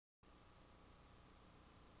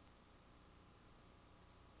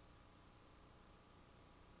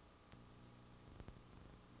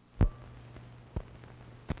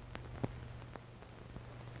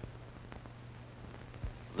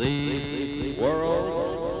The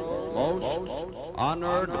world's most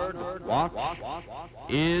honored watch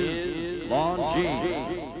is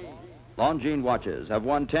Longines. Longines watches have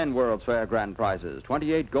won 10 World's Fair grand prizes,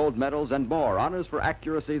 28 gold medals, and more honors for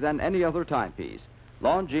accuracy than any other timepiece.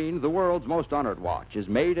 Longines, the world's most honored watch, is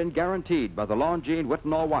made and guaranteed by the Longines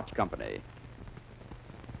Whitnall Watch Company.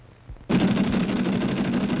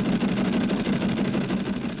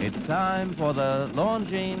 It's time for the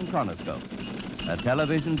Longines Chronoscope, a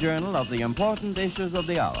television journal of the important issues of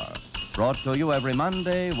the hour, brought to you every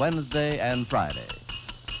Monday, Wednesday, and Friday.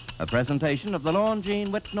 A presentation of the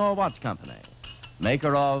Longines Whitnall Watch Company,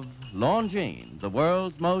 maker of Longines, the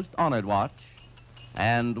world's most honored watch,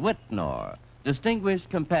 and Whitnall, distinguished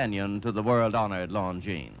companion to the world-honored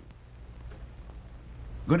Longines.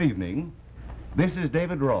 Good evening. This is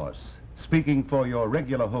David Ross, speaking for your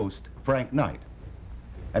regular host, Frank Knight.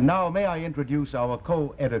 And now may I introduce our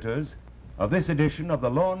co-editors of this edition of the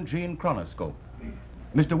Longines Chronoscope,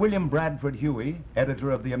 Mr. William Bradford Huie,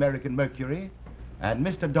 editor of the American Mercury, and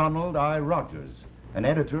Mr. Donald I. Rogers, an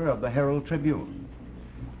editor of the Herald Tribune.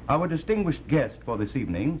 Our distinguished guest for this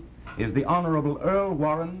evening is the Honorable Earl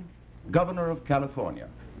Warren, Governor of California.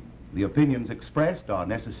 The opinions expressed are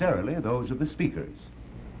necessarily those of the speakers.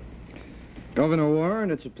 Governor Warren,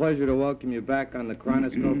 it's a pleasure to welcome you back on the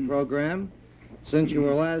Chronoscope program. Since you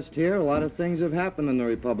were last here, a lot of things have happened in the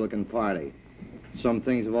Republican Party. Some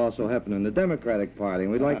things have also happened in the Democratic Party,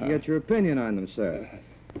 and we'd like to get your opinion on them, sir.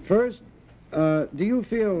 First, do you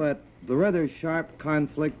feel that the rather sharp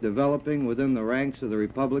conflict developing within the ranks of the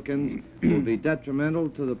Republicans will be detrimental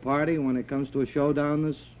to the party when it comes to a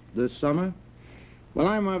showdown this summer? Well,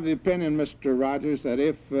 I'm of the opinion, Mr. Rogers, that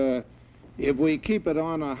if we keep it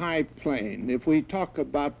on a high plane, if we talk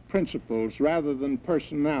about principles rather than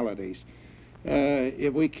personalities,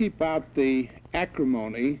 if we keep out the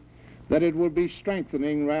acrimony, that it will be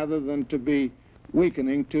strengthening rather than to be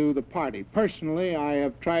weakening to the party. Personally, I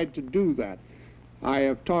have tried to do that. I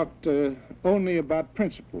have talked only about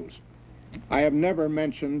principles. I have never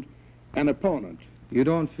mentioned an opponent. You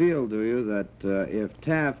don't feel, do you, that if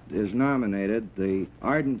Taft is nominated, the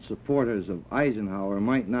ardent supporters of Eisenhower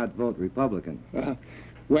might not vote Republican?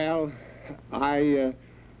 Well,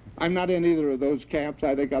 I'm not in either of those camps.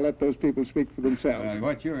 I think I'll let those people speak for themselves.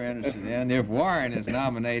 What you're interested in, if Warren is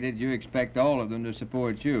nominated, you expect all of them to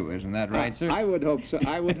support you. Isn't that right, sir? I would hope so.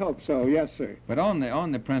 I would hope so, yes, sir. But on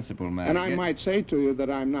the principle matter... And I might say to you that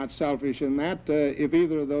I'm not selfish in that. If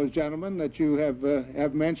either of those gentlemen that you have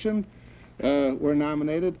mentioned were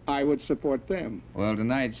nominated, I would support them. Well,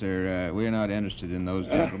 tonight, sir, we're not interested in those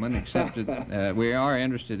gentlemen, except that we are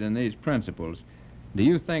interested in these principles. Do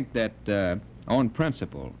you think that, on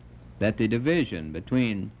principle, that the division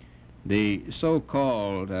between the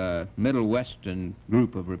so-called Middle Western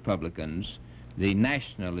group of Republicans, the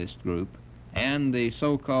nationalist group, and the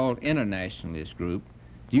so-called internationalist group,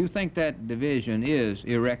 do you think that division is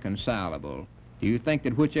irreconcilable? Do you think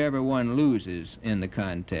that whichever one loses in the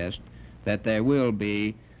contest, that there will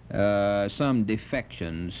be some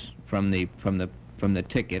defections from the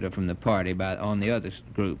ticket or from the party on the other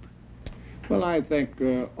group? Well, I think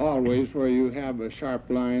always where you have a sharp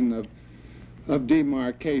line of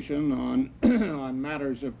demarcation on on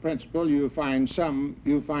matters of principle, you find some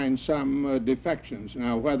defections.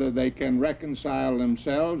 Now, whether they can reconcile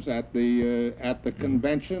themselves at the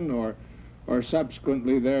convention or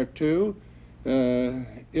subsequently thereto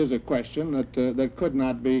is a question that could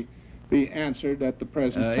not be answered at the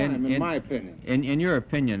present time, in my opinion. In your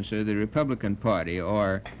opinion, sir, the Republican Party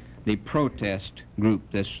or the protest group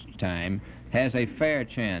this time has a fair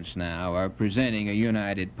chance now of presenting a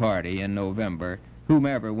united party in November,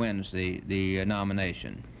 whomever wins the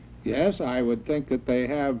nomination? Yes, I would think that they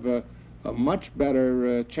have a much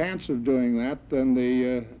better chance of doing that than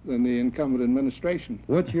the incumbent administration.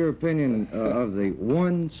 What's your opinion of the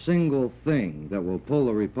one single thing that will pull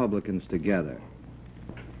the Republicans together?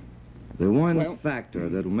 The one factor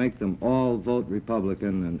that will make them all vote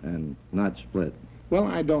Republican and not split? Well,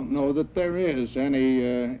 I don't know that there is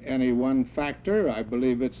any one factor. I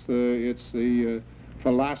believe it's the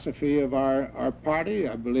philosophy of our party.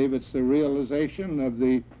 I believe it's the realization of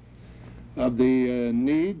the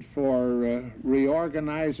need for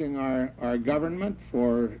reorganizing our government,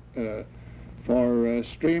 for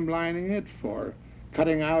streamlining it, for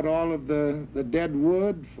cutting out all of the dead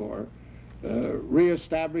wood, for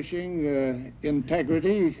reestablishing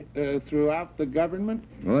integrity throughout the government.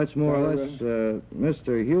 Well, that's more or less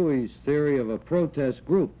Mr. Huie's theory of a protest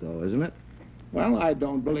group, though, isn't it? Well, I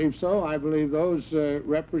don't believe so. I believe those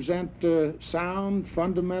represent sound,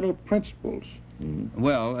 fundamental principles.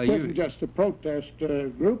 Well, It isn't just a protest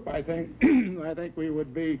group. I think I think we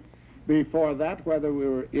would be for that whether we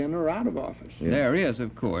were in or out of office. There is,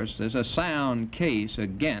 of course, there's a sound case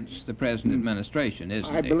against the present administration, isn't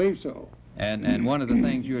I there? believe so. And one of the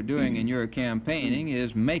things you're doing in your campaigning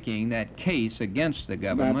is making that case against the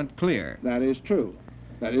government clear. That is true.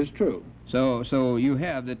 That is true. So you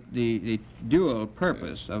have the dual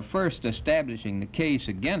purpose of first establishing the case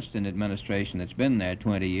against an administration that's been there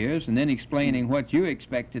 20 years and then explaining what you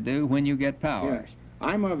expect to do when you get power. Yes.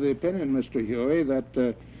 I'm of the opinion, Mr. Huie, that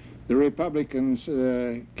the Republicans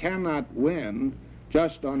cannot win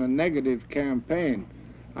just on a negative campaign.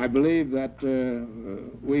 I believe that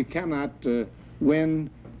we cannot win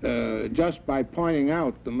just by pointing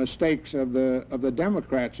out the mistakes of the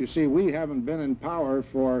Democrats. You see, we haven't been in power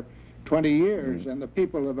for 20 years, and the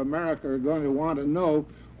people of America are going to want to know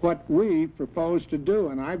what we propose to do,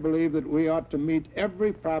 and I believe that we ought to meet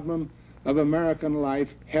every problem of American life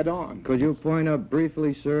head on. Could you point out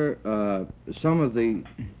briefly, sir, some of the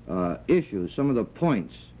issues, some of the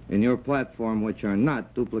points in your platform which are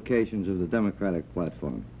not duplications of the Democratic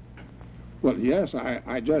platform? Well, yes,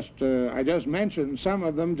 I just mentioned some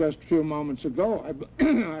of them just a few moments ago.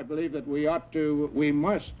 I believe that we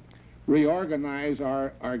must reorganize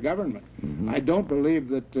our government. I don't believe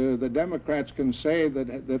that the Democrats can say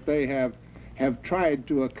that they have tried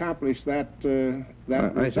to accomplish that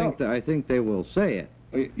result. I think they will say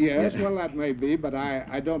it. Yes, well, that may be, but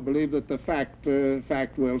I don't believe that the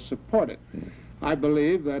fact will support it. I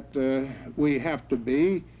believe that we have to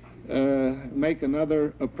make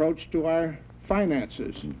another approach to our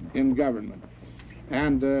finances in government.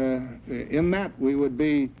 And in that we would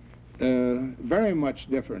be very much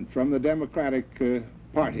different from the Democratic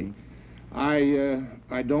Party.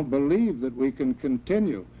 I don't believe that we can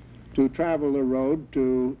continue to travel the road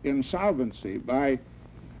to insolvency by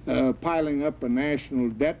piling up a national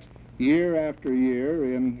debt year after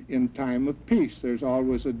year in time of peace. There's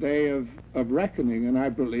always a day of reckoning, and I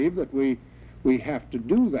believe that we have to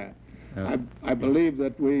do that. I believe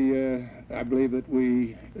that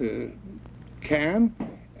we can,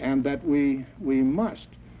 and that we must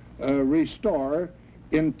restore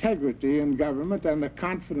integrity in government and the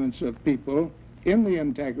confidence of people in the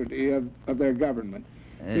integrity of their government.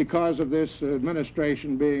 Because of this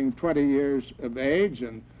administration being 20 years of age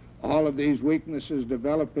and all of these weaknesses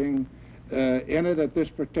developing in it at this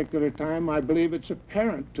particular time, I believe it's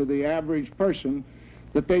apparent to the average person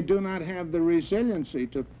that they do not have the resiliency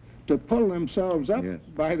to pull themselves up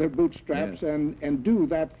by their bootstraps and do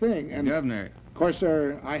that thing. And Governor, of course,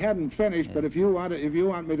 sir, I hadn't finished, but if you want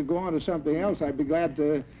me to go on to something else, I'd be glad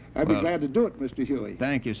to do it, Mr. Huie.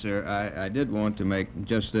 Thank you, sir. I did want to make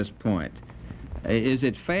just this point. Is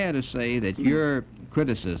it fair to say that your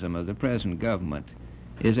criticism of the present government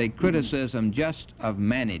is a criticism just of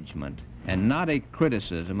management and not a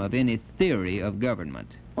criticism of any theory of government?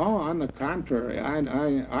 Oh, on the contrary,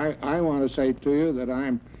 I want to say to you that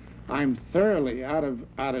I'm thoroughly out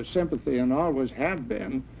of sympathy, and always have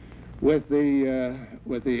been, with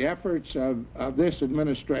the efforts of this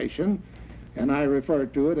administration, and I refer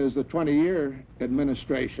to it as the 20-year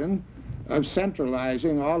administration, of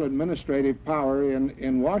centralizing all administrative power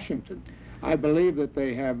in Washington. I believe that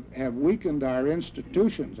they have weakened our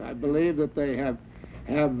institutions. I believe that they have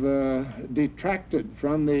detracted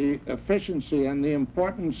from the efficiency and the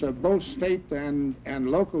importance of both state and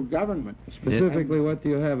local government. Specifically, what do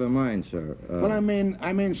you have in mind, sir? Well, I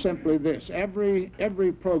mean simply this: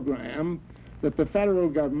 every program that the federal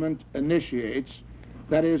government initiates,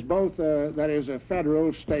 that is both that is a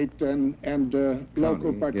federal, state, and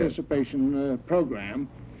local participation program.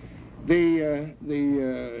 The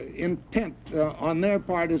intent on their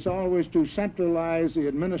part is always to centralize the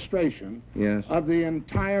administration of the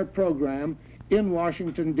entire program in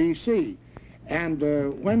Washington, D.C. And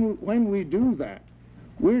when we do that,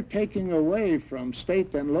 we're taking away from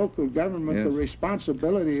state and local government the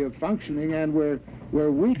responsibility of functioning, and we're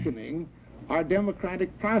weakening our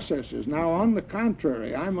democratic processes. Now, on the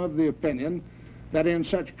contrary, I'm of the opinion that in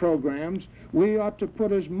such programs we ought to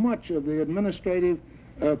put as much of the administrative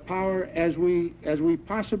power as we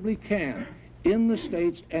possibly can in the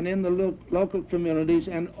states and in the local communities,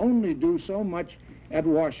 and only do so much at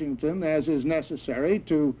Washington as is necessary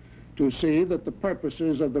to see that the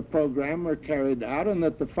purposes of the program are carried out and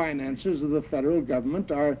that the finances of the federal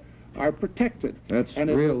government are protected. That's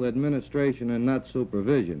real administration and not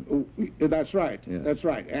supervision. That's right. That's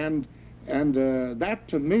right. And that,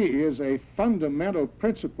 to me, is a fundamental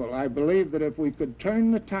principle. I believe that if we could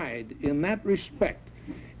turn the tide in that respect,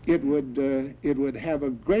 it would have a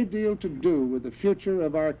great deal to do with the future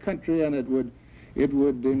of our country, and it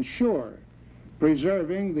would ensure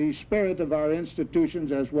preserving the spirit of our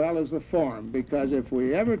institutions as well as the form, because if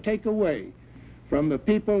we ever take away from the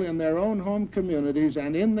people in their own home communities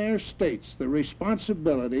and in their states the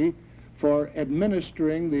responsibility for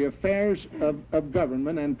administering the affairs of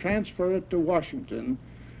government and transfer it to Washington,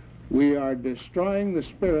 we are destroying the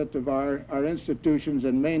spirit of our institutions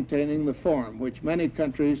and maintaining the form, which many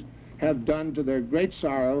countries have done to their great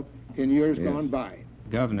sorrow in years gone by.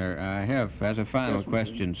 Governor, I have, as a final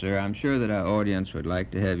question, sir, I'm sure that our audience would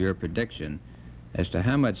like to have your prediction as to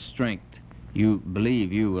how much strength you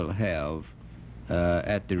believe you will have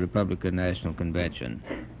at the Republican National Convention.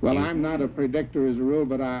 Well, I'm not a predictor as a rule,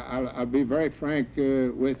 but I'll be very frank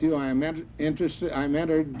with you. I am interested. I'm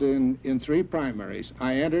entered in 3 primaries.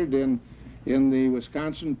 I entered in the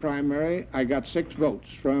Wisconsin primary. I got 6 votes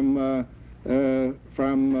from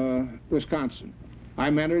Wisconsin.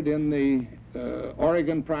 I'm entered in the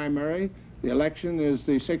Oregon primary. The election is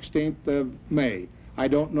the 16th of May. I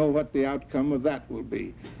don't know what the outcome of that will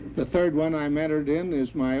be. The 3rd one I'm entered in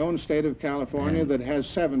is my own state of California that has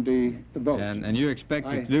 70 votes. And you expect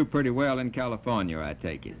to do pretty well in California, I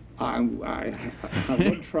take it. I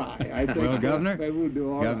will try. I think well, Governor, we'll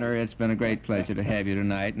do all Governor, right. It's been a great pleasure to have you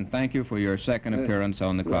tonight, and thank you for your second appearance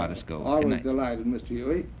on the Chronoscope. Always delighted, Mr.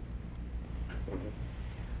 Huie.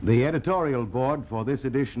 The editorial board for this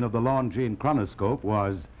edition of the Longines Chronoscope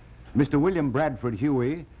was Mr. William Bradford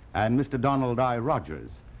Huie and Mr. Donald I. Rogers.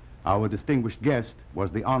 Our distinguished guest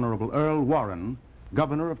was the Honorable Earl Warren,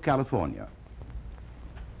 Governor of California.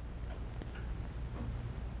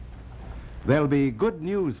 There'll be good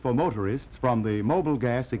news for motorists from the Mobile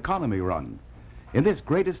Gas Economy Run. In this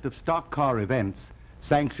greatest of stock car events,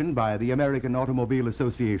 sanctioned by the American Automobile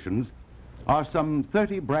Associations, are some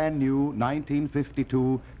 30 brand new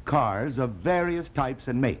 1952 cars of various types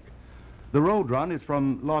and make. The road run is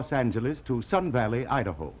from Los Angeles to Sun Valley,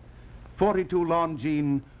 Idaho. 42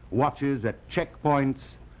 Longines watches at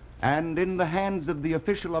checkpoints, and in the hands of the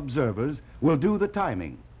official observers will do the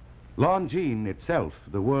timing. Longines itself,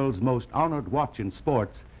 the world's most honored watch in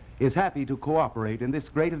sports, is happy to cooperate in this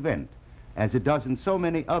great event, as it does in so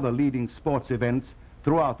many other leading sports events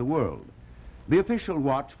throughout the world. The official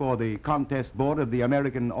watch for the contest board of the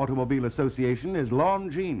American Automobile Association is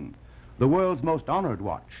Longines, the world's most honored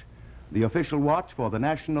watch. The official watch for the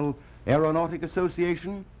National Aeronautic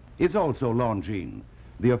Association is also Longines.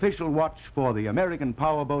 The official watch for the American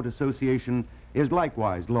Powerboat Association is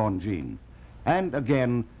likewise Longines. And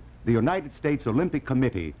again, the United States Olympic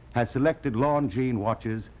Committee has selected Longines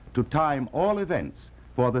watches to time all events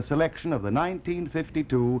for the selection of the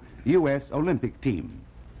 1952 U.S. Olympic team.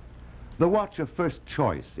 The watch of first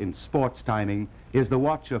choice in sports timing is the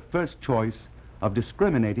watch of first choice of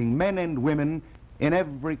discriminating men and women in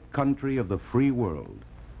every country of the free world.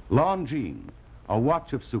 Longines, a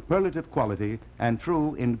watch of superlative quality and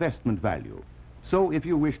true investment value. So if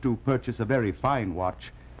you wish to purchase a very fine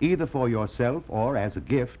watch, either for yourself or as a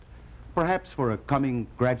gift, perhaps for a coming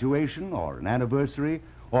graduation or an anniversary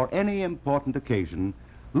or any important occasion,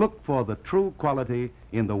 look for the true quality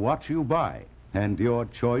in the watch you buy, and your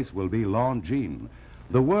choice will be Longines,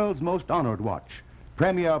 the world's most honored watch,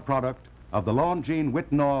 premier product of the Longines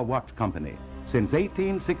Whitnall Watch Company, since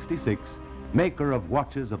 1866, maker of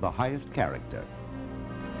watches of the highest character.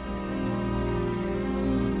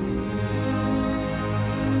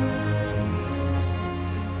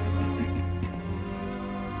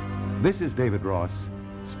 This is David Ross,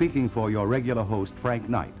 speaking for your regular host, Frank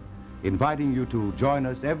Knight, inviting you to join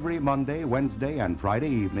us every Monday, Wednesday, and Friday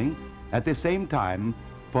evening at the same time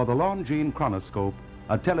for the Longines Chronoscope,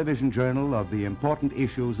 a television journal of the important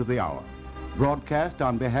issues of the hour, broadcast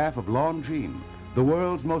on behalf of Longines, the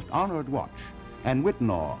world's most honored watch, and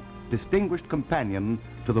Whitnall, distinguished companion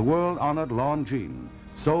to the world-honored Longines,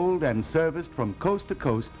 sold and serviced from coast to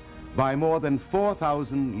coast by more than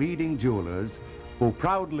 4,000 leading jewelers who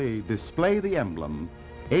proudly display the emblem,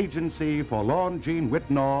 Agency for Longines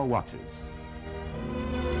Whitnall Watches.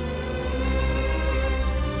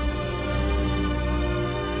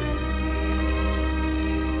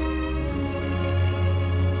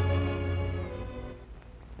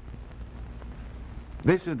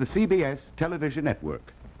 This is the CBS Television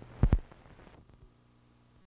Network.